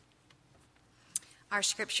Our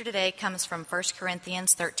scripture today comes from 1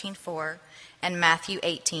 Corinthians 13:4 and Matthew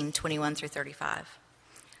 18:21 through 35.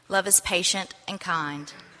 Love is patient and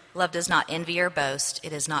kind. Love does not envy or boast.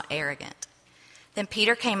 It is not arrogant. Then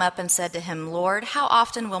Peter came up and said to him, Lord, how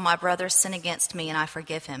often will my brother sin against me and I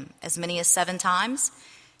forgive him? As many as 7 times?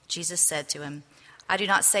 Jesus said to him, I do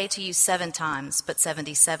not say to you 7 times, but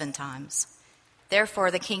 77 times. Therefore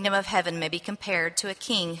the kingdom of heaven may be compared to a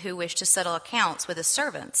king who wished to settle accounts with his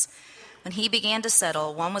servants. When he began to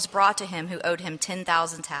settle, one was brought to him who owed him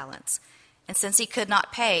 10,000 talents. And since he could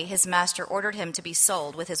not pay, his master ordered him to be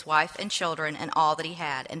sold with his wife and children and all that he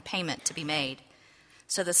had, and payment to be made.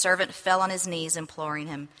 So the servant fell on his knees, imploring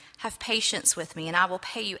him, Have patience with me, and I will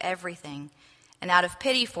pay you everything. And out of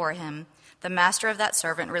pity for him, the master of that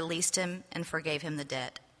servant released him and forgave him the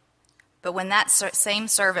debt. But when that same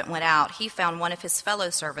servant went out, he found one of his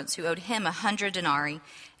fellow servants who owed him 100 denarii,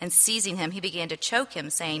 and seizing him, he began to choke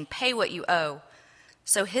him, saying, Pay what you owe.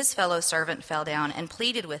 So his fellow servant fell down and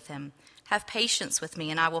pleaded with him, Have patience with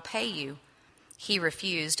me, and I will pay you. He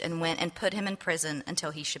refused and went and put him in prison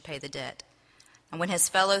until he should pay the debt. And when his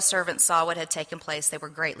fellow servants saw what had taken place, they were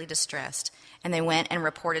greatly distressed, and they went and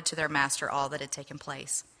reported to their master all that had taken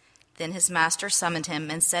place. Then his master summoned him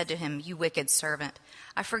and said to him, You wicked servant,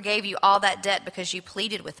 I forgave you all that debt because you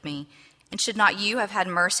pleaded with me. And should not you have had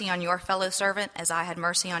mercy on your fellow servant as I had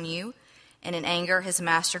mercy on you? And in anger his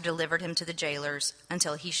master delivered him to the jailers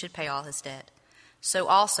until he should pay all his debt. So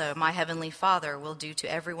also my heavenly Father will do to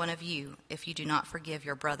every one of you if you do not forgive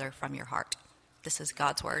your brother from your heart. This is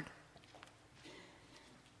God's word.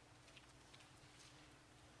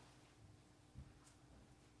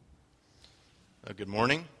 Good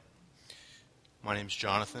morning. My name is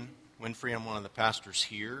Jonathan Winfrey. I'm one of the pastors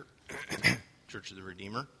here, Church of the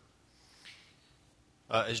Redeemer.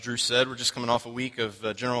 As Drew said, we're just coming off a week of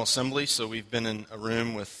General Assembly, so we've been in a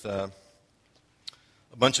room with a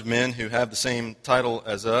bunch of men who have the same title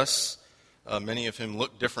as us, many of whom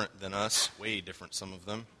look different than us, way different, some of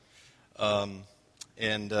them.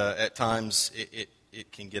 And at times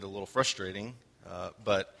it can get a little frustrating,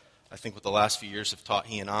 but I think what the last few years have taught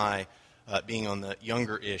he and I, being on the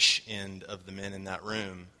younger-ish end of the men in that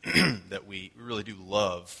room, that we really do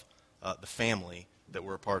love the family that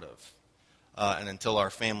we're a part of. And until our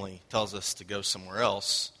family tells us to go somewhere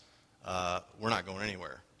else, we're not going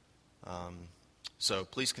anywhere. So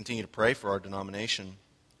please continue to pray for our denomination.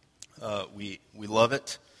 We love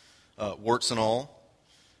it, warts and all.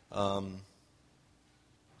 And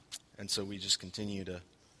so we just continue to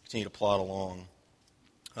plod along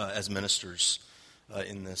as ministers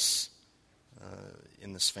in this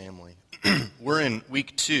family. We're in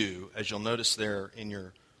week 2, as you'll notice there in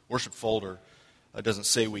your worship folder. It doesn't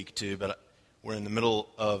say week 2, but we're in the middle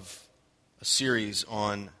of a series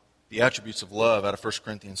on the attributes of love out of 1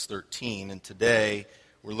 Corinthians 13, and today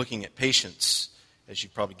we're looking at patience, as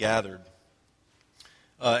you've probably gathered.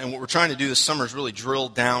 And what we're trying to do this summer is really drill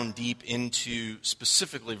down deep into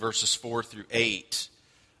specifically verses 4 through 8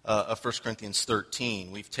 of 1 Corinthians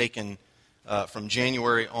 13. We've taken from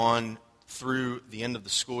January on through the end of the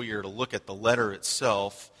school year to look at the letter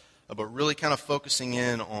itself, but really kind of focusing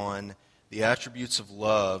in on the attributes of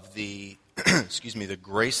love, the the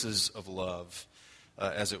graces of love,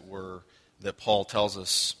 as it were, that Paul tells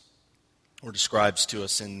us or describes to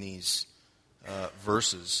us in these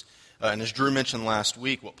verses. And as Drew mentioned last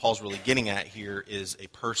week, what Paul's really getting at here is a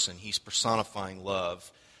person. He's personifying love.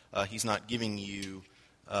 He's not giving you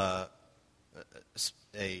a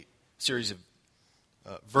series of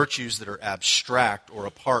virtues that are abstract or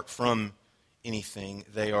apart from anything.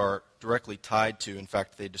 They are directly tied to, in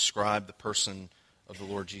fact, they describe the person of the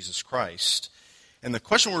Lord Jesus Christ. And the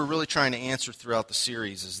question we're really trying to answer throughout the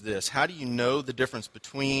series is this: how do you know the difference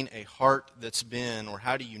between a heart that's been, or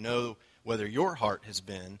how do you know whether your heart has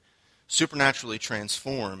been supernaturally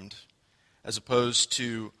transformed as opposed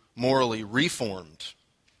to morally reformed?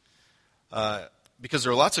 Because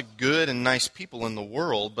there are lots of good and nice people in the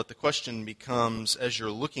world, but the question becomes, as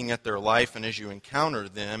you're looking at their life and as you encounter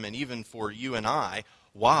them, and even for you and I,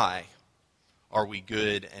 why are we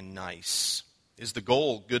good and nice? Is the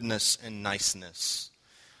goal goodness and niceness?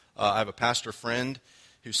 I have a pastor friend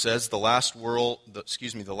who says the last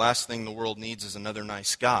thing the world needs is another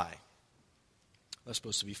nice guy. That's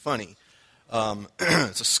supposed to be funny.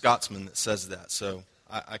 It's a Scotsman that says that, so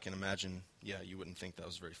I can imagine, you wouldn't think that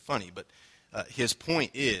was very funny. But his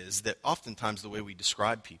point is that oftentimes the way we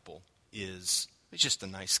describe people is, he's just a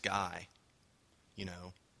nice guy.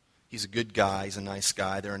 He's a good guy, he's a nice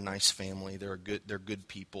guy, they're a nice family, they're good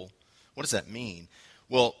people. What does that mean?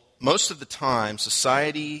 Well, most of the time,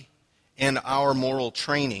 society and our moral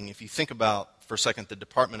training, if you think about, for a second, the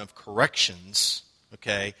Department of Corrections,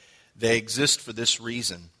 okay? They exist for this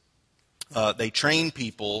reason. They train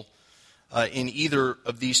people in either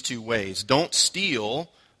of these two ways. Don't steal,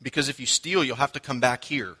 because if you steal, you'll have to come back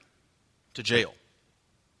here to jail,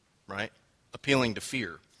 right? Appealing to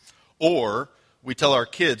fear. Or we tell our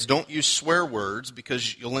kids, don't use swear words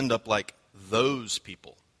because you'll end up like those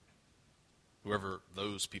people, whoever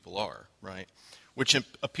those people are, right? Which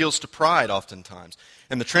appeals to pride oftentimes.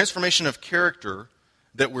 And the transformation of character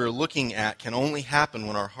that we're looking at can only happen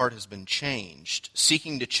when our heart has been changed.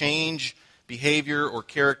 Seeking to change behavior or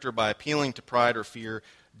character by appealing to pride or fear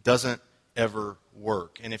doesn't ever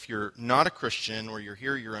work. And if you're not a Christian or you're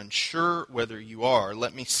here, you're unsure whether you are,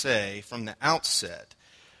 let me say from the outset,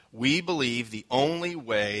 we believe the only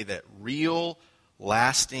way that real,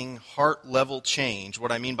 lasting, heart-level change,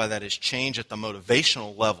 what I mean by that is change at the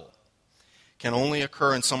motivational level, can only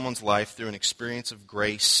occur in someone's life through an experience of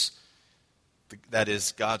grace, that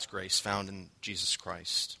is God's grace found in Jesus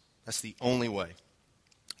Christ. That's the only way.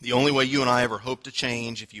 The only way you and I ever hope to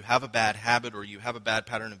change, if you have a bad habit or you have a bad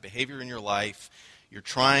pattern of behavior in your life, you're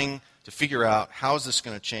trying to figure out, how is this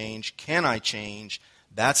going to change? Can I change?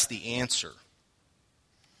 That's the answer.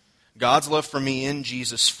 God's love for me in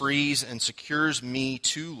Jesus frees and secures me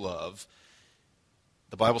to love.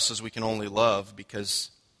 The Bible says we can only love because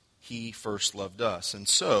He first loved us. And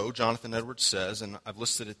so, Jonathan Edwards says, and I've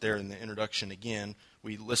listed it there in the introduction again,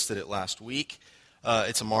 we listed it last week.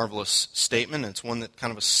 It's a marvelous statement. It's one that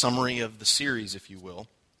kind of a summary of the series, if you will.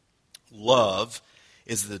 Love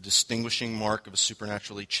is the distinguishing mark of a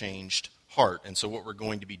supernaturally changed heart. And so what we're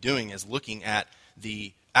going to be doing is looking at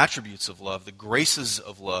the attributes of love, the graces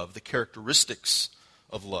of love, the characteristics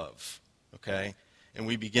of love. Okay? And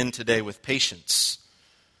we begin today with patience.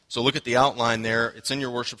 So look at the outline there. It's in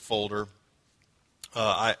your worship folder.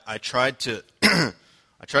 I tried to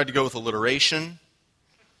I tried to go with alliteration.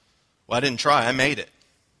 Well, I didn't try. I made it.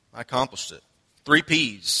 I accomplished it. 3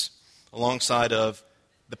 P's alongside of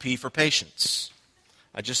the P for patience.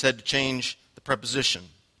 I just had to change the preposition.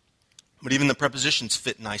 But even the prepositions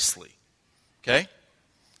fit nicely. Okay?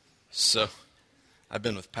 So, I've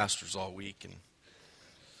been with pastors all week, and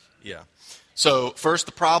yeah. So, first,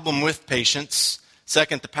 the problem with patience.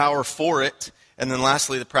 Second, the power for it. And then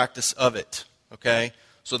lastly, the practice of it. Okay?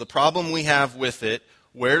 So, the problem we have with it,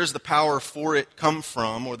 where does the power for it come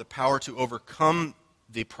from, or the power to overcome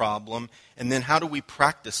the problem? And then how do we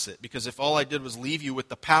practice it? Because if all I did was leave you with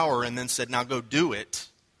the power and then said, now go do it,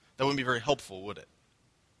 that wouldn't be very helpful, would it?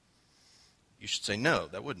 You should say no,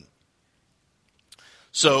 that wouldn't.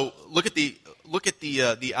 So look at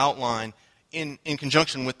the outline in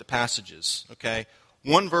conjunction with the passages. Okay,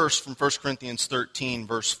 one verse from 1 Corinthians 13,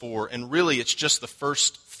 verse 4, and really it's just the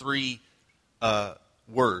first 3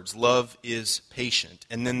 words. Love is patient,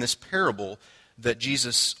 and then this parable that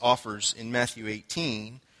Jesus offers in Matthew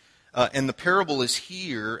 18, and the parable is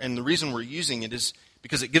here, and the reason we're using it is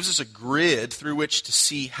because it gives us a grid through which to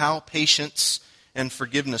see how patience and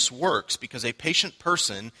forgiveness works, because a patient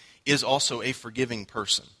person is also a forgiving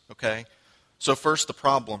person, okay? So first, the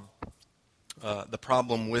problem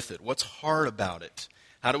with it. What's hard about it?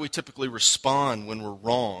 How do we typically respond when we're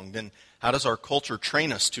wronged? And how does our culture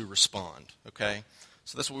train us to respond, okay?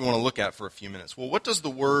 So that's what we want to look at for a few minutes. Well, what does the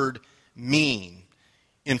word mean?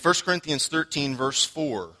 In 1 Corinthians 13, verse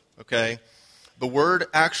 4, okay, the word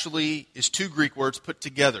actually is 2 Greek words put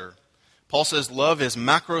together. Paul says love is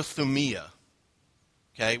macrothumia.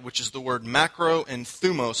 Okay, which is the word macro and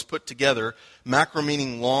thumos put together. Macro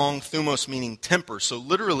meaning long, thumos meaning temper. So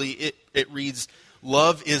literally it reads,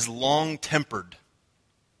 love is long-tempered,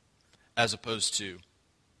 as opposed to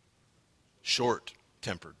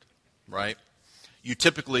short-tempered, right? You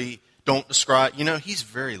typically don't describe, he's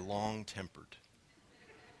very long-tempered.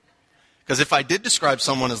 Because if I did describe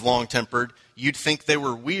someone as long-tempered, you'd think they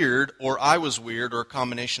were weird, or I was weird, or a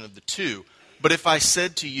combination of the two. But if I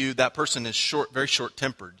said to you that person is very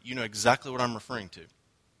short-tempered, you know exactly what I'm referring to,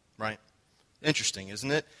 right? Interesting,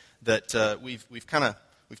 isn't it? That we've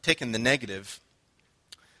taken the negative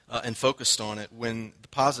and focused on it when the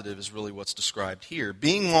positive is really what's described here.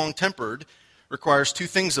 Being long-tempered requires 2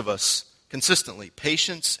 things of us consistently: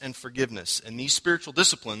 patience and forgiveness. And these spiritual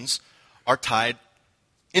disciplines are tied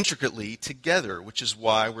intricately together, which is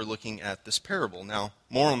why we're looking at this parable. Now,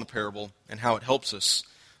 more on the parable and how it helps us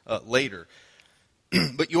later.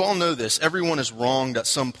 But you all know this. Everyone is wronged at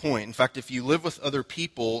some point. In fact, if you live with other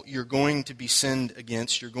people, you're going to be sinned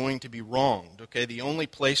against. You're going to be wronged. Okay? The only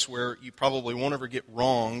place where you probably won't ever get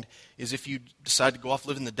wronged is if you decide to go off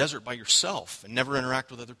live in the desert by yourself and never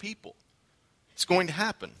interact with other people. It's going to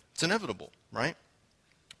happen. It's inevitable, right?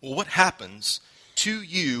 Well, what happens to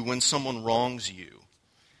you when someone wrongs you?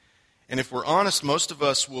 And if we're honest, most of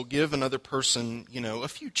us will give another person, a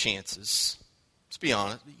few chances. Let's be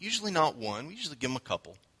honest. Usually not one. We usually give them a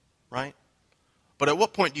couple, right? But at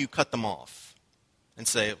what point do you cut them off and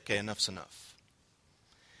say, okay, enough's enough?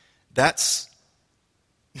 That's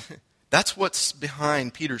what's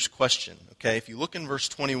behind Peter's question, okay? If you look in verse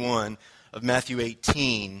 21 of Matthew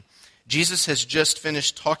 18, Jesus has just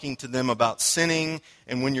finished talking to them about sinning,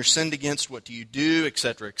 and when you're sinned against, what do you do,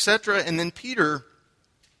 etc., etc. And then Peter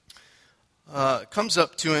comes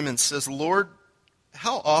up to him and says, Lord,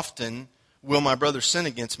 how often will my brother sin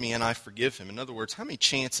against me and I forgive him? In other words, how many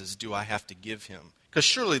chances do I have to give him? Because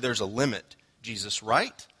surely there's a limit, Jesus,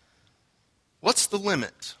 right? What's the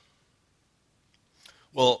limit?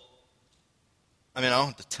 Well, I don't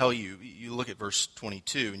have to tell you. You look at verse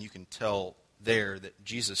 22 and you can tell there that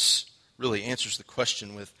Jesus really answers the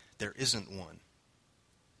question with, there isn't one.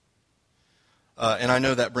 And I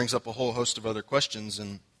know that brings up a whole host of other questions,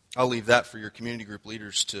 and I'll leave that for your community group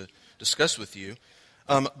leaders to discuss with you.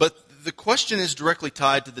 But the question is directly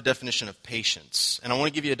tied to the definition of patience. And I want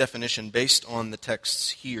to give you a definition based on the texts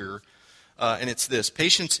here. And it's this.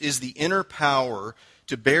 Patience is the inner power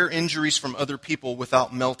to bear injuries from other people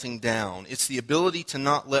without melting down. It's the ability to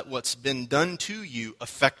not let what's been done to you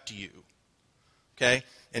affect you. Okay?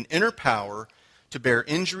 An inner power to bear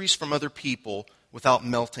injuries from other people without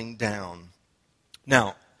melting down.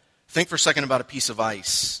 Now, think for a second about a piece of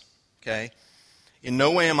ice. Okay? In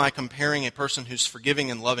no way am I comparing a person who's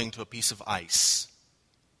forgiving and loving to a piece of ice.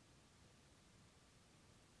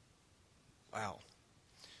 Wow.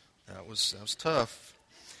 That was tough.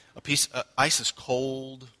 Ice is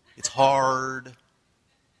cold. It's hard.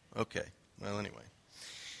 Okay. Well, anyway.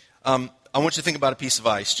 I want you to think about a piece of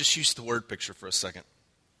ice. Just use the word picture for a second.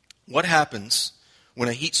 What happens when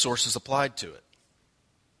a heat source is applied to it?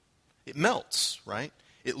 It melts, right?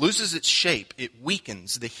 It loses its shape. It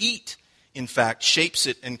weakens. The heat, in fact, shapes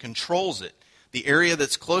it and controls it. The area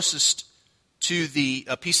that's closest to the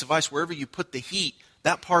piece of ice, wherever you put the heat,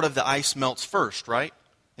 that part of the ice melts first, right?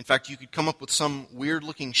 In fact, you could come up with some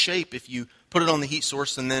weird-looking shape if you put it on the heat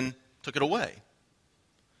source and then took it away.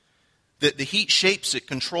 The heat shapes it,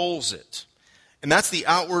 controls it. And that's the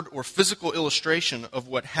outward or physical illustration of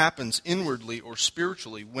what happens inwardly or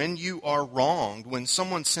spiritually when you are wronged, when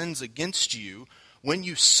someone sins against you, when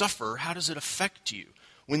you suffer. How does it affect you?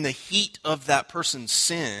 When the heat of that person's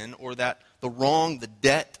sin or the wrong, the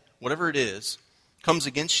debt, whatever it is, comes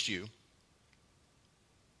against you,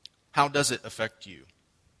 how does it affect you?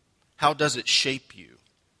 How does it shape you?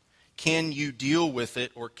 Can you deal with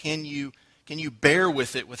it, or can you bear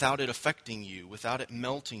with it without it affecting you, without it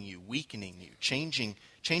melting you, weakening you, changing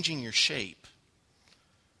your shape?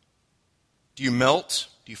 Do you melt?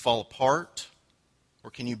 Do you fall apart? Or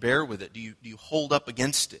can you bear with it? Do you hold up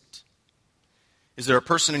against it? Is there a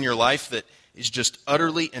person in your life that is just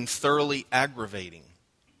utterly and thoroughly aggravating?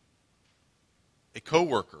 A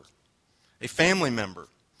coworker, a family member,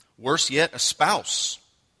 worse yet, a spouse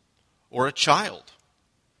or a child.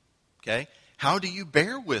 Okay? How do you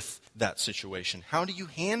bear with that situation? How do you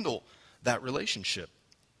handle that relationship?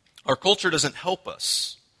 Our culture doesn't help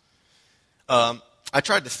us. I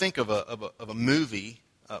tried to think of a movie,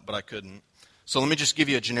 but I couldn't. So let me just give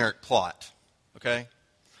you a generic plot. Okay?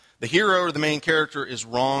 The hero or the main character is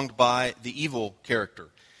wronged by the evil character.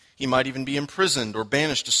 He might even be imprisoned or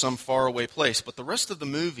banished to some faraway place. But the rest of the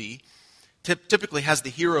movie typically has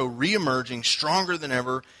the hero reemerging stronger than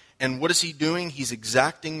ever. And what is he doing? He's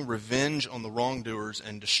exacting revenge on the wrongdoers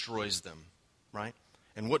and destroys them, right?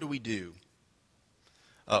 And what do?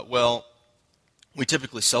 Well, we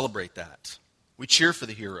typically celebrate that. We cheer for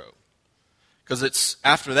the hero. Because it's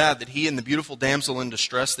after that he and the beautiful damsel in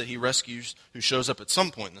distress that he rescues, who shows up at some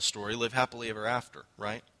point in the story, live happily ever after,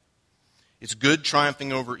 right? It's good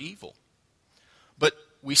triumphing over evil. But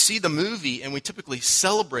we see the movie and we typically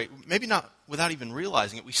celebrate, maybe not without even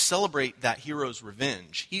realizing it, we celebrate that hero's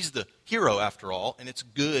revenge. He's the hero after all, and it's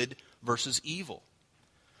good versus evil.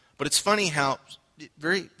 But it's funny how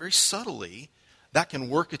very, very subtly that can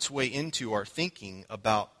work its way into our thinking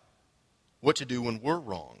about what to do when we're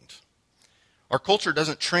wronged. Our culture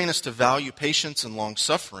doesn't train us to value patience and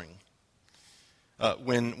long-suffering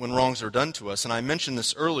when wrongs are done to us. And I mentioned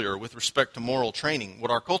this earlier with respect to moral training.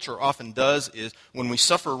 What our culture often does is when we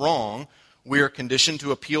suffer wrong, we are conditioned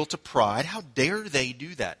to appeal to pride. How dare they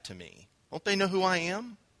do that to me? Don't they know who I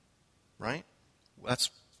am? Right? That's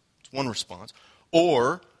one response.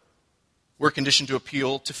 Or we're conditioned to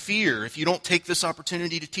appeal to fear. If you don't take this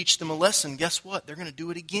opportunity to teach them a lesson, guess what? They're going to do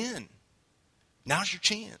it again. Now's your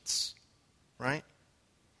chance. Right?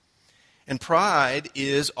 And pride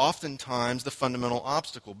is oftentimes the fundamental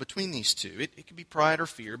obstacle between these two. It can be pride or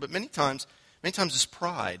fear, but many times it's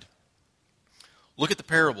pride. Look at the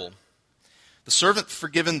parable. The servant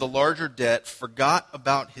forgiven the larger debt forgot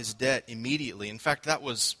about his debt immediately. In fact, that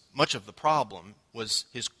was much of the problem, was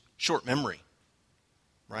his short memory,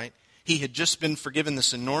 right? He had just been forgiven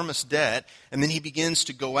this enormous debt, and then he begins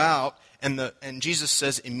to go out, and Jesus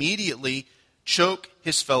says immediately, choke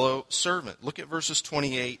his fellow servant. Look at verses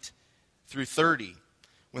 28 through 30.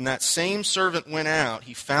 When that same servant went out,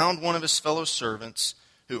 he found one of his fellow servants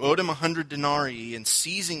who owed him 100 denarii, and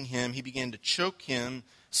seizing him, he began to choke him,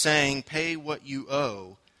 saying, "Pay what you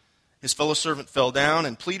owe." His fellow servant fell down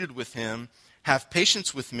and pleaded with him, "Have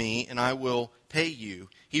patience with me, and I will pay you."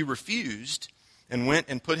 He refused and went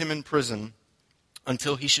and put him in prison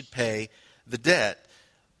until he should pay the debt.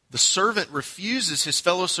 The servant refuses his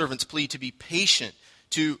fellow servant's plea to be patient.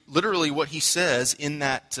 To literally what he says in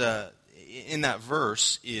that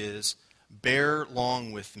verse is, "Bear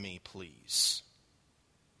long with me, please."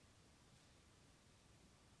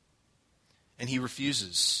 And he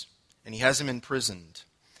refuses, and he has him imprisoned.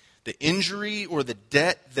 The injury or the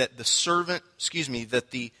debt that the servant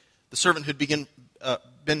who'd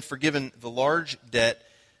been forgiven the large debt,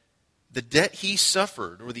 the debt he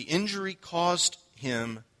suffered or the injury caused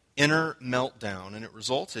him inner meltdown, and it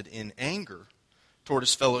resulted in anger toward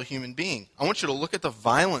his fellow human being. I want you to look at the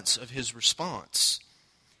violence of his response.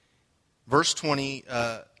 Verse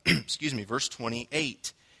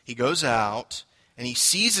 28. He goes out and he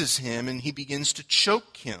seizes him and he begins to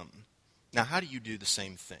choke him. Now, how do you do the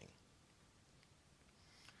same thing?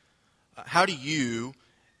 How do you,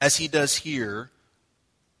 as he does here,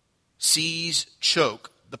 seize,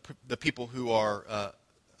 choke the people who are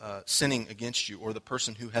sinning against you, or the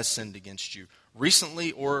person who has sinned against you,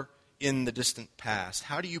 recently or in the distant past?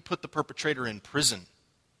 How do you put the perpetrator in prison?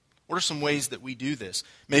 What are some ways that we do this?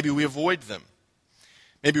 Maybe we avoid them.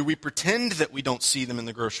 Maybe we pretend that we don't see them in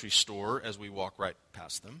the grocery store as we walk right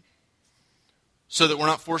past them, so that we're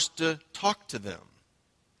not forced to talk to them.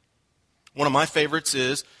 One of my favorites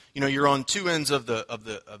is, you're on two ends of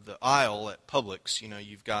the aisle at Publix.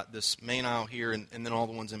 You've got this main aisle here and then all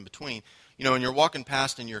the ones in between. And you're walking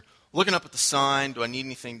past and you're looking up at the sign. Do I need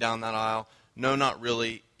anything down that aisle? No, not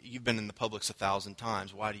really. You've been in the Publix 1,000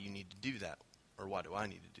 times. Why do you need to do that? Or why do I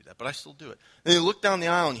need to do that? But I still do it. Then you look down the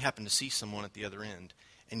aisle and you happen to see someone at the other end.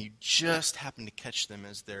 And you just happen to catch them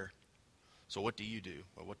as they're, "So what do you do?"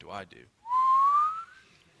 Or "What do I do?"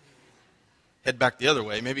 Head back the other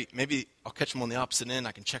way. Maybe I'll catch them on the opposite end.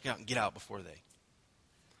 I can check out and get out before they.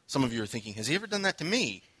 Some of you are thinking, has he ever done that to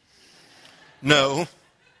me? No.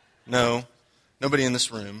 Nobody in this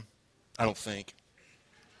room, I don't think.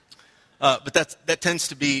 But that tends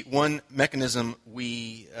to be one mechanism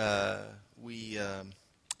we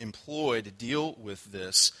employ to deal with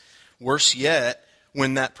this. Worse yet,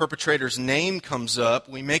 when that perpetrator's name comes up,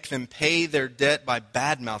 we make them pay their debt by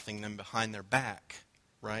bad-mouthing them behind their back,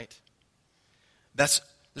 right?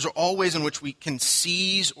 Those are all ways in which we can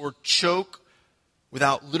seize or choke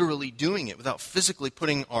without literally doing it, without physically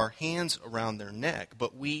putting our hands around their neck,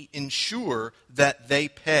 but we ensure that they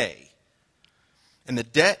pay. And the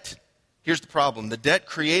debt, here's the problem, the debt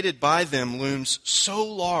created by them looms so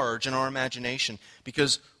large in our imagination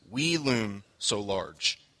because we loom so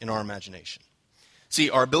large in our imagination. See,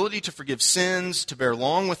 our ability to forgive sins, to bear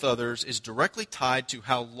long with others, is directly tied to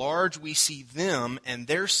how large we see them and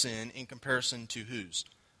their sin in comparison to whose?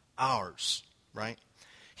 Ours, right?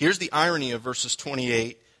 Here's the irony of verses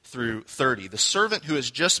 28 through 30. The servant who has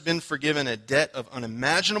just been forgiven a debt of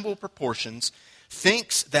unimaginable proportions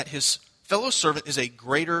thinks that his fellow servant is a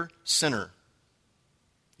greater sinner.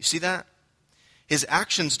 You see that? His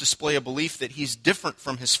actions display a belief that he's different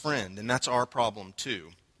from his friend, and that's our problem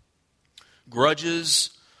too. Grudges,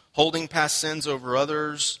 holding past sins over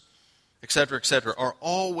others, etc., are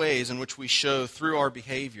all ways in which we show through our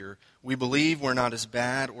behavior we believe we're not as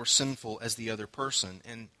bad or sinful as the other person.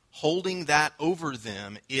 And holding that over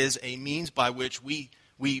them is a means by which we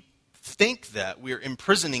think that we're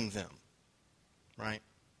imprisoning them, right?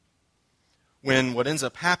 When what ends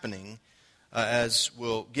up happening, as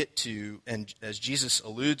we'll get to, and as Jesus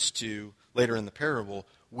alludes to later in the parable,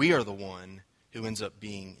 we are the one who ends up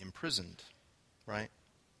being imprisoned, right?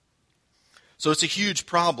 So it's a huge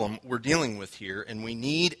problem we're dealing with here, and we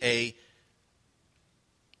need a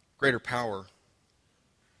greater power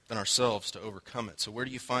than ourselves to overcome it. So where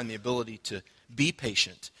do you find the ability to be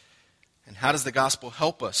patient? And how does the gospel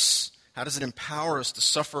help us? How does it empower us to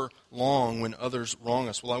suffer long when others wrong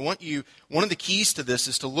us? Well, one of the keys to this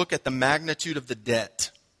is to look at the magnitude of the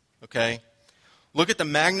debt, okay? Look at the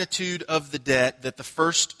magnitude of the debt that the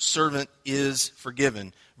first servant is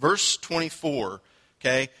forgiven. Verse 24,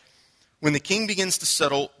 okay? When the king begins to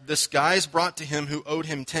settle, this guy is brought to him who owed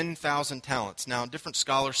him 10,000 talents. Now, different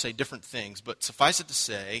scholars say different things, but suffice it to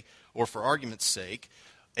say, or for argument's sake,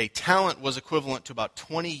 a talent was equivalent to about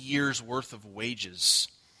 20 years' worth of wages.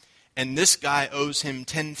 And this guy owes him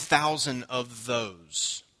 10,000 of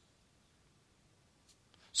those.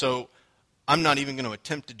 So I'm not even going to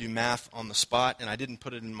attempt to do math on the spot, and I didn't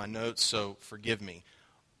put it in my notes, so forgive me.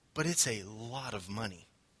 But it's a lot of money.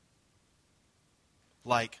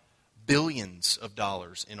 Like billions of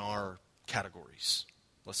dollars in our categories,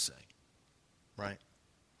 let's say. Right?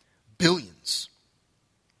 Billions.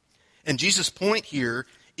 And Jesus' point here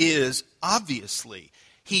is, obviously,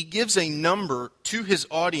 he gives a number to his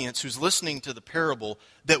audience who's listening to the parable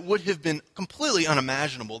that would have been completely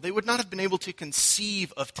unimaginable. They would not have been able to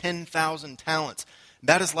conceive of 10,000 talents.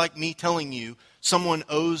 That is like me telling you someone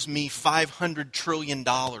owes me $500 trillion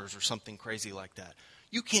or something crazy like that.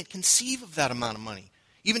 You can't conceive of that amount of money.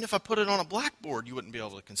 Even if I put it on a blackboard, you wouldn't be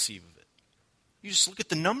able to conceive of it. You just look at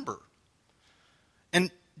the number.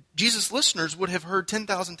 And Jesus' listeners would have heard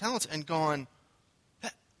 10,000 talents and gone,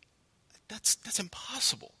 that's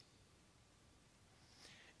impossible.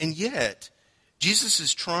 And yet, Jesus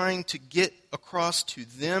is trying to get across to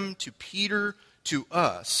them, to Peter, to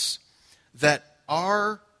us, that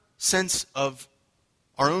our sense of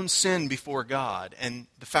our own sin before God and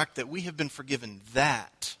the fact that we have been forgiven,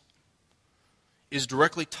 that is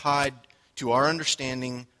directly tied to our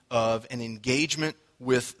understanding of an engagement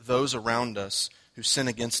with those around us who sin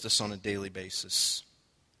against us on a daily basis.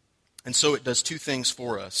 And so it does two things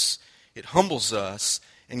for us. It humbles us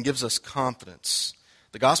and gives us confidence.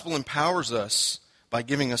 The gospel empowers us by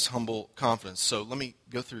giving us humble confidence. So let me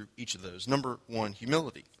go through each of those. Number one,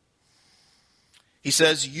 humility. He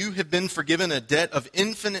says, you have been forgiven a debt of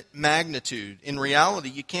infinite magnitude. In reality,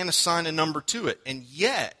 you can't assign a number to it. And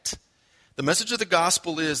yet, the message of the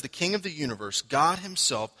gospel is the King of the universe, God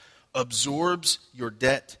himself, absorbs your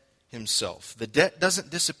debt himself. The debt doesn't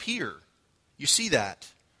disappear. You see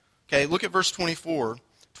that. Okay, look at verse 24.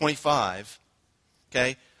 25,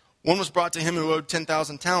 okay? One was brought to him who owed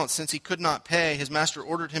 10,000 talents. Since he could not pay, his master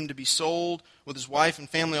ordered him to be sold with his wife and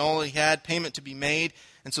family, all he had, payment to be made.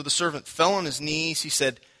 And so the servant fell on his knees. He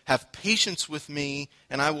said, have patience with me,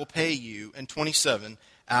 and I will pay you. And 27,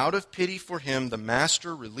 out of pity for him, the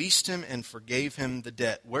master released him and forgave him the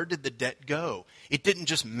debt. Where did the debt go? It didn't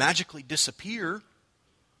just magically disappear.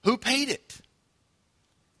 Who paid it?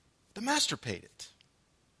 The master paid it.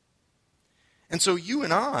 And so you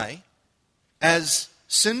and I, as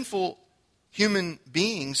sinful human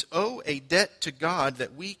beings, owe a debt to God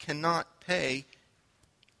that we cannot pay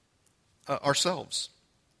ourselves.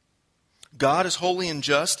 God is holy and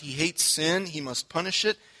just. He hates sin. He must punish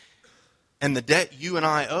it. And the debt you and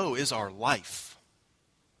I owe is our life.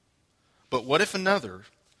 But what if another,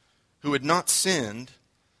 who had not sinned,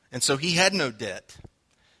 and so he had no debt,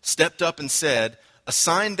 stepped up and said,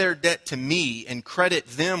 assign their debt to me and credit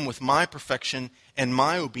them with my perfection and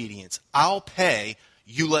my obedience. I'll pay,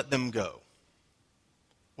 you let them go.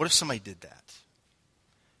 What if somebody did that?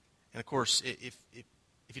 And of course, if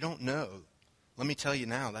you don't know, let me tell you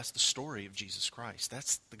now, that's the story of Jesus Christ.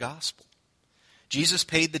 That's the gospel. Jesus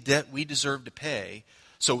paid the debt we deserve to pay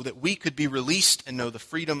so that we could be released and know the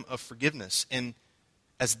freedom of forgiveness. And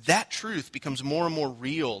as that truth becomes more and more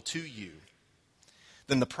real to you,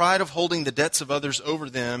 then the pride of holding the debts of others over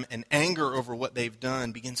them and anger over what they've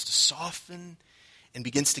done begins to soften and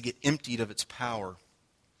begins to get emptied of its power,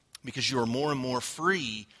 because you are more and more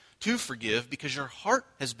free to forgive because your heart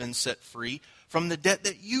has been set free from the debt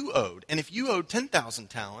that you owed. And if you owed 10,000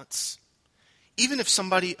 talents, even if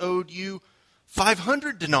somebody owed you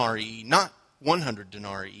 500 denarii, not 100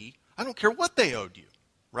 denarii, I don't care what they owed you,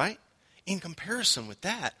 right? In comparison with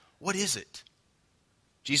that, what is it?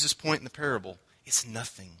 Jesus' point in the parable, it's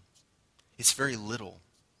nothing. It's very little.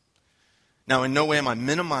 Now, in no way am I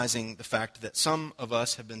minimizing the fact that some of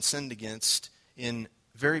us have been sinned against in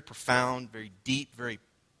very profound, very deep, very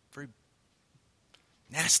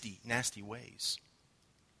nasty ways.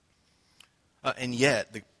 And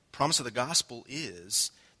yet, the promise of the gospel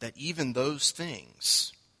is that even those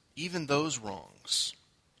things, even those wrongs,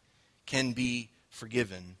 can be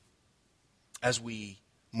forgiven as we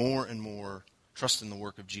more and more trust in the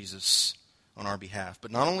work of Jesus on our behalf.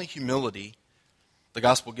 But not only humility, the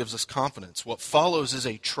gospel gives us confidence. What follows is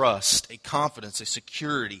a trust, a confidence, a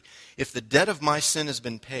security. If the debt of my sin has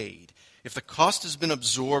been paid, if the cost has been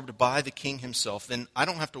absorbed by the King himself, then I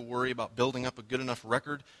don't have to worry about building up a good enough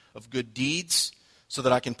record of good deeds so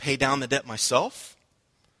that I can pay down the debt myself.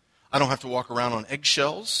 I don't have to walk around on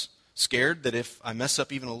eggshells, scared that if I mess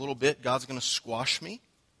up even a little bit, God's going to squash me.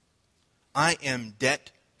 I am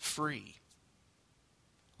debt-free.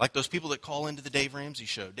 Like those people that call into the Dave Ramsey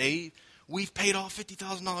show. Dave, we've paid off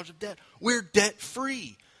 $50,000 of debt. We're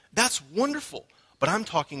debt-free. That's wonderful. But I'm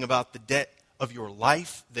talking about the debt of your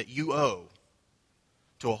life that you owe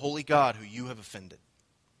to a holy God who you have offended.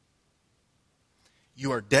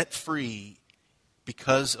 You are debt-free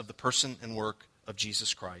because of the person and work of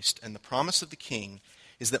Jesus Christ. And the promise of the King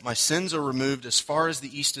is that my sins are removed as far as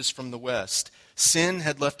the east is from the west. Sin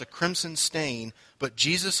had left a crimson stain, but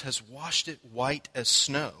Jesus has washed it white as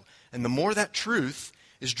snow. And the more that truth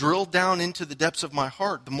is drilled down into the depths of my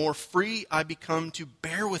heart, the more free I become to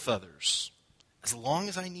bear with others, as long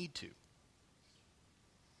as I need to.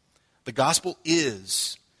 The gospel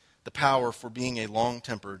is the power for being a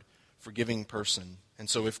long-tempered, forgiving person. And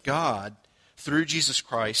so if God, through Jesus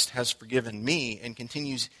Christ, has forgiven me and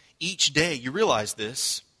continues each day, you realize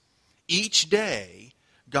this, each day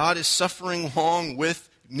God is suffering along with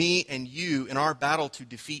me and you in our battle to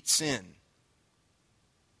defeat sin.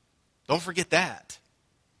 Don't forget that.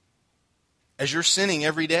 As you're sinning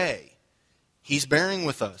every day, He's bearing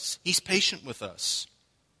with us. He's patient with us.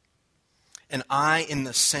 And I, in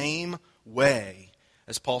the same way,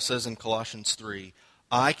 as Paul says in Colossians 3,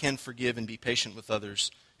 I can forgive and be patient with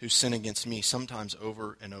others who sin against me, sometimes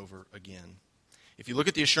over and over again. If you look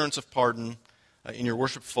at the assurance of pardon in your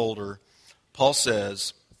worship folder, Paul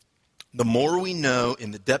says, the more we know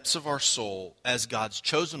in the depths of our soul as God's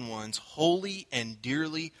chosen ones, holy and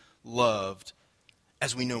dearly loved,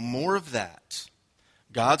 as we know more of that,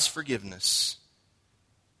 God's forgiveness,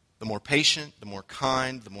 the more patient, the more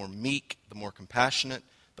kind, the more meek, the more compassionate,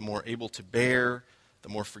 the more able to bear, the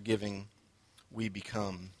more forgiving we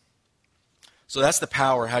become. So that's the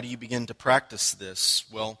power. How do you begin to practice this?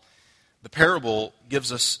 Well, the parable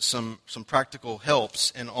gives us some practical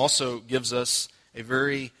helps and also gives us a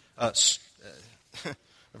very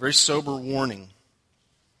sober warning.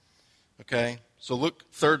 Okay? So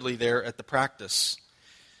look thirdly there at the practice.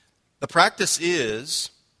 The practice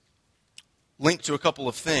is linked to a couple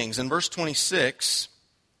of things. In verse 26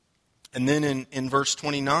 and then in verse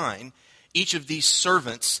 29, each of these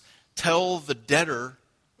servants tell the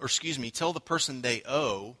person they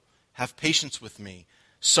owe, have patience with me,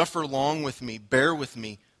 suffer long with me, bear with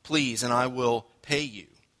me, please, and I will pay you.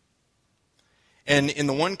 And in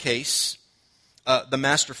the one case, the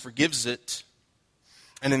master forgives it.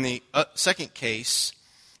 And in the second case,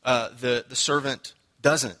 the servant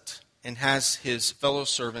doesn't and has his fellow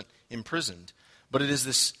servant imprisoned. But it is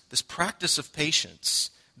this practice of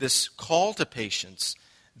patience, this call to patience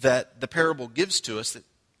that the parable gives to us that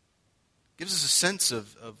gives us a sense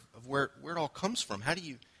of where it all comes from. How do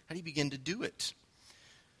you begin to do it?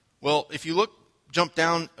 Well, if you jump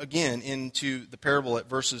down again into the parable at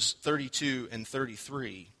verses 32 and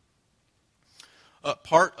 33,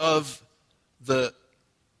 part of the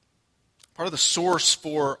source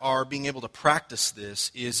for our being able to practice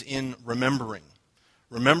this is in remembering.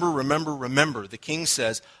 Remember, remember, remember. The king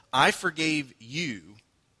says, I forgave you,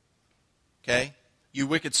 okay? You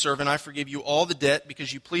wicked servant, I forgive you all the debt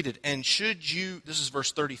because you pleaded. And should you, this is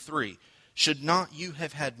verse 33, should not you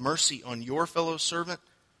have had mercy on your fellow servant?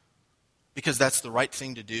 Because that's the right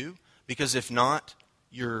thing to do? Because if not,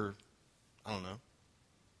 you're, going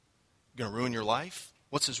to ruin your life?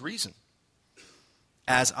 What's his reason?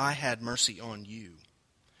 As I had mercy on you.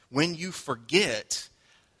 When you forget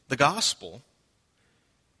the gospel,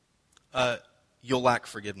 you'll lack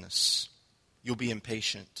forgiveness. You'll be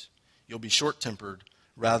impatient. You'll be short-tempered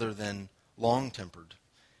rather than long-tempered.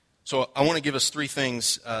 So I want to give us three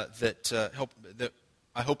things that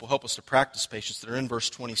I hope will help us to practice patience that are in verse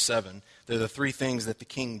 27. They're the three things that the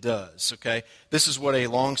king does, okay? This is what a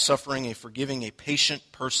long-suffering, a forgiving, a patient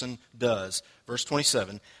person does. Verse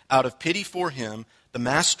 27, out of pity for him, the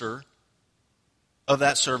master of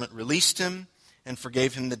that servant released him and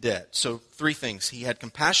forgave him the debt. So three things. He had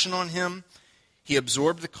compassion on him, he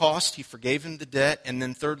absorbed the cost, he forgave him the debt, and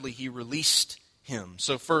then thirdly, he released him.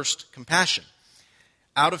 So first, compassion.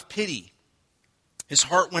 Out of pity, his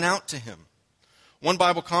heart went out to him. One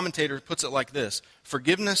Bible commentator puts it like this: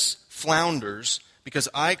 forgiveness flounders because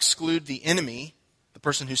I exclude the enemy, the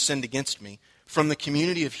person who sinned against me, from the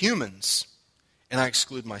community of humans, and I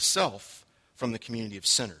exclude myself from the community of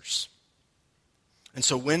sinners. And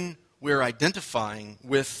so when we're identifying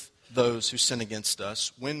with those who sin against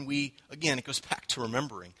us, when we, again, it goes back to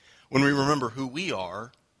remembering, when we remember who we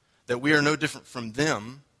are, that we are no different from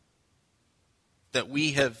them, that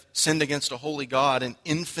we have sinned against a holy God in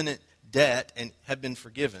infinite and have been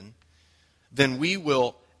forgiven, then we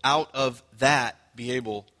will, out of that, be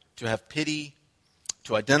able to have pity,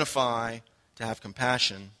 to identify, to have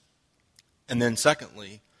compassion, and then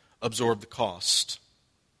secondly, absorb the cost.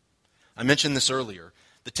 I mentioned this earlier.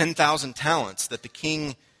 The 10,000 talents that the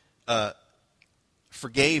king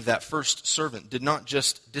forgave that first servant did not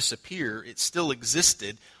just disappear, it still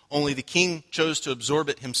existed, only the king chose to absorb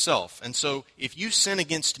it himself. And so if you sin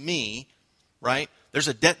against me, right, there's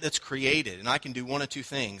a debt that's created, and I can do one of two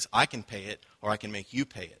things. I can pay it, or I can make you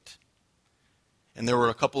pay it. And there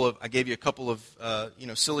were I gave you a couple of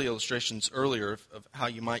silly illustrations earlier of how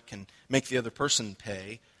you can make the other person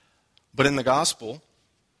pay. But in the gospel,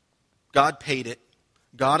 God paid it,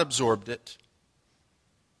 God absorbed it,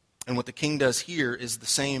 and what the king does here is the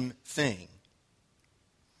same thing.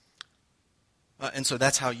 And so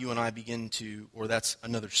that's how you and I begin to, or that's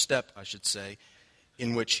another step, I should say,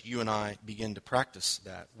 in which you and I begin to practice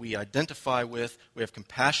that. We identify with, we have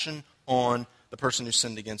compassion on the person who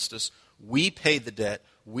sinned against us. We pay the debt,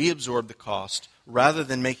 we absorb the cost, rather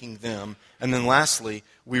than making them. And then lastly,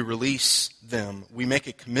 we release them. We make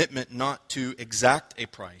a commitment not to exact a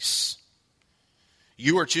price.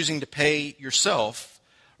 You are choosing to pay yourself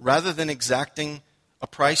rather than exacting a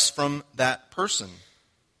price from that person.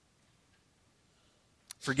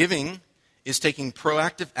 Forgiving is taking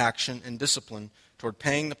proactive action and discipline toward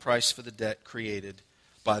paying the price for the debt created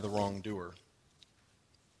by the wrongdoer.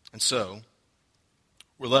 And so,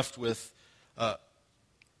 we're left with a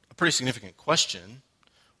pretty significant question.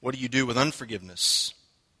 What do you do with unforgiveness?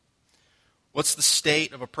 What's the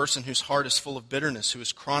state of a person whose heart is full of bitterness, who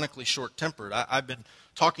is chronically short-tempered? I've been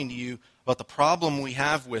talking to you about the problem we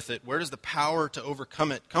have with it. Where does the power to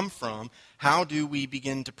overcome it come from? How do we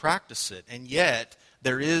begin to practice it? And yet,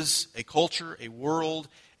 there is a culture, a world,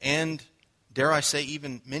 and, dare I say,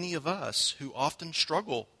 even many of us who often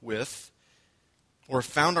struggle with or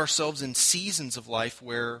found ourselves in seasons of life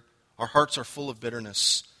where our hearts are full of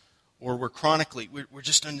bitterness, or we're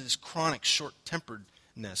just under this chronic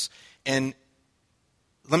short-temperedness. And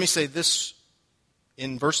let me say this.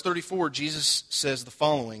 In verse 34, Jesus says the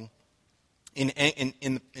following, in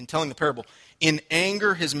telling the parable. In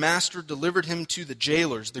anger, his master delivered him to the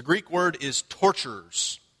jailers. The Greek word is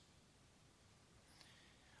torturers,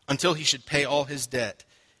 until he should pay all his debt.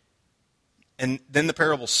 And then the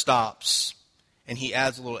parable stops, and he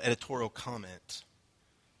adds a little editorial comment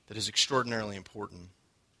that is extraordinarily important.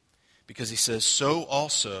 Because he says, so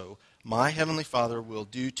also my heavenly Father will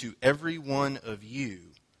do to every one of you.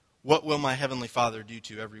 What will my heavenly Father do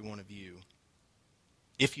to every one of you?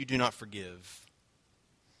 If you do not forgive,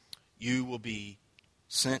 you will be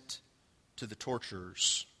sent to the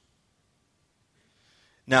torturers.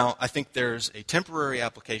 Now, I think there's a temporary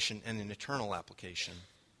application and an eternal application.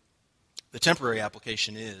 The temporary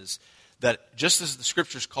application is that just as the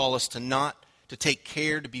Scriptures call us to take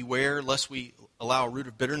care, to beware, lest we allow a root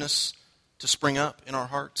of bitterness to spring up in our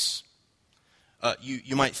hearts.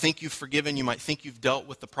 You might think you've forgiven, you might think you've dealt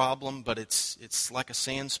with the problem, but it's like a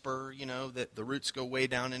sand spur, that the roots go way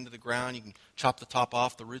down into the ground. You can chop the top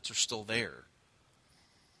off, the roots are still there.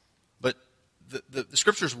 But the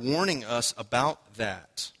Scripture's warning us about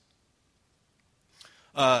that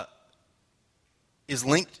is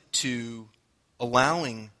linked to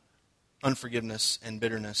allowing unforgiveness and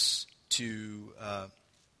bitterness to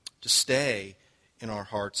stay in our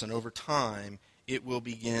hearts, and over time it will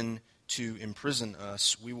begin to imprison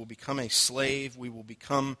us. We will become a slave. We will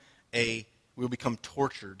become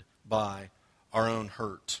tortured by our own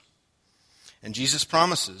hurt. And Jesus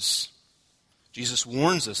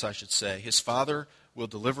warns us, I should say, his Father will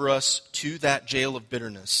deliver us to that jail of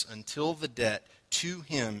bitterness until the debt to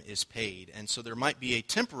him is paid. And so there might be a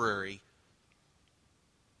temporary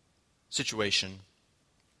situation,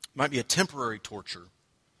 might be a temporary torture.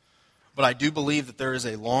 But I do believe that there is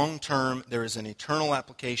a long-term, there is an eternal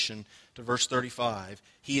application to verse 35.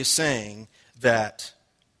 He is saying that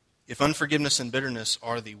if unforgiveness and bitterness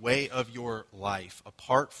are the way of your life,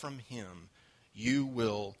 apart from him, you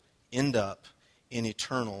will end up in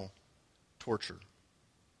eternal torture.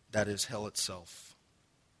 That is hell itself.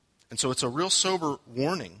 And so it's a real sober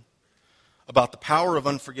warning about the power of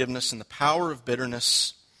unforgiveness and the power of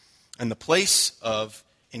bitterness and the place of,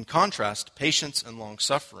 in contrast, patience and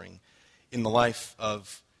long-suffering in the life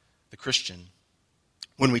of the Christian.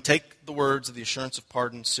 When we take the words of the assurance of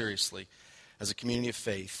pardon seriously as a community of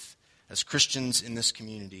faith, as Christians in this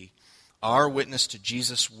community, our witness to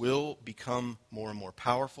Jesus will become more and more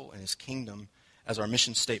powerful, and his kingdom, as our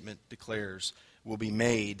mission statement declares, will be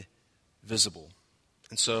made visible.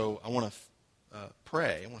 And so I want to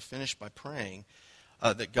pray. I want to finish by praying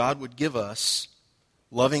that God would give us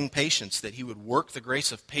loving patience, that he would work the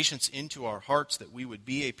grace of patience into our hearts, that we would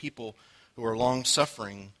be a people who are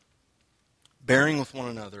long-suffering bearing with one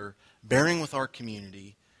another, bearing with our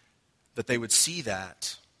community, that they would see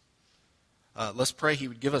that. Let's pray he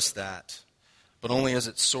would give us that, but only as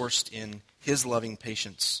it's sourced in his loving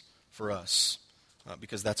patience for us,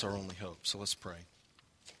 because that's our only hope. So let's pray.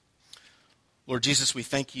 Lord Jesus, we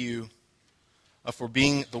thank you for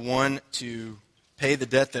being the one to pay the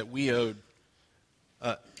debt that we owed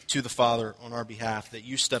to the Father on our behalf, that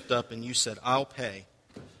you stepped up and you said, I'll pay.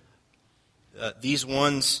 These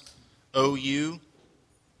ones owe you,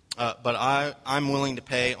 but I'm willing to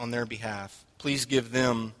pay on their behalf. Please give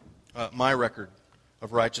them my record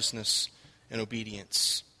of righteousness and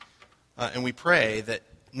obedience. And we pray that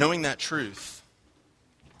knowing that truth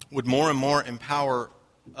would more and more empower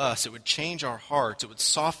us. It would change our hearts. It would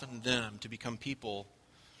soften them to become people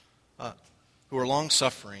who are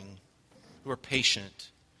long-suffering, who are patient,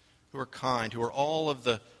 who are kind, who are all of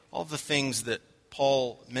the things that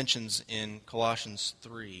Paul mentions in Colossians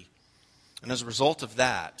 3. And as a result of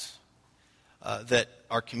that, that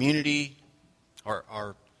our community,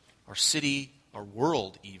 our city, our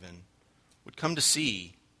world even, would come to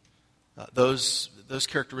see those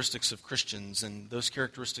characteristics of Christians and those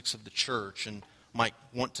characteristics of the church, and might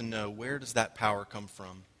want to know, where does that power come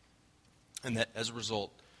from? And that as a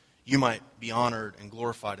result, you might be honored and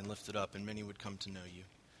glorified and lifted up, and many would come to know you.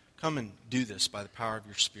 Come and do this by the power of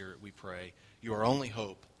your Spirit, we pray. You are our only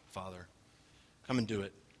hope, Father. Come and do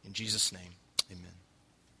it. In Jesus' name, amen.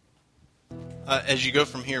 As you go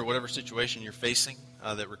from here, whatever situation you're facing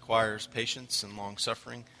that requires patience and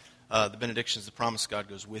long-suffering, the benedictions, the promise God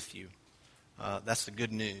goes with you. That's the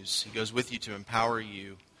good news. He goes with you to empower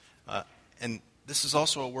you. And this is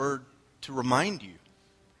also a word to remind you,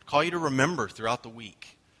 call you to remember throughout the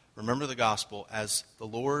week. Remember the gospel. As the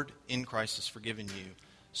Lord in Christ has forgiven you,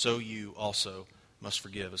 so you also must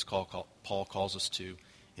forgive, as Paul calls us to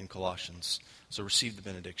in Colossians. So receive the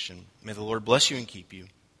benediction. May the Lord bless you and keep you.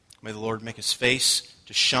 May the Lord make his face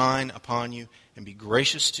to shine upon you and be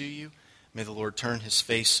gracious to you. May the Lord turn his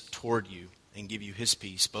face toward you and give you his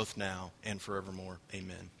peace, both now and forevermore.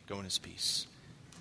 Amen. Go in his peace.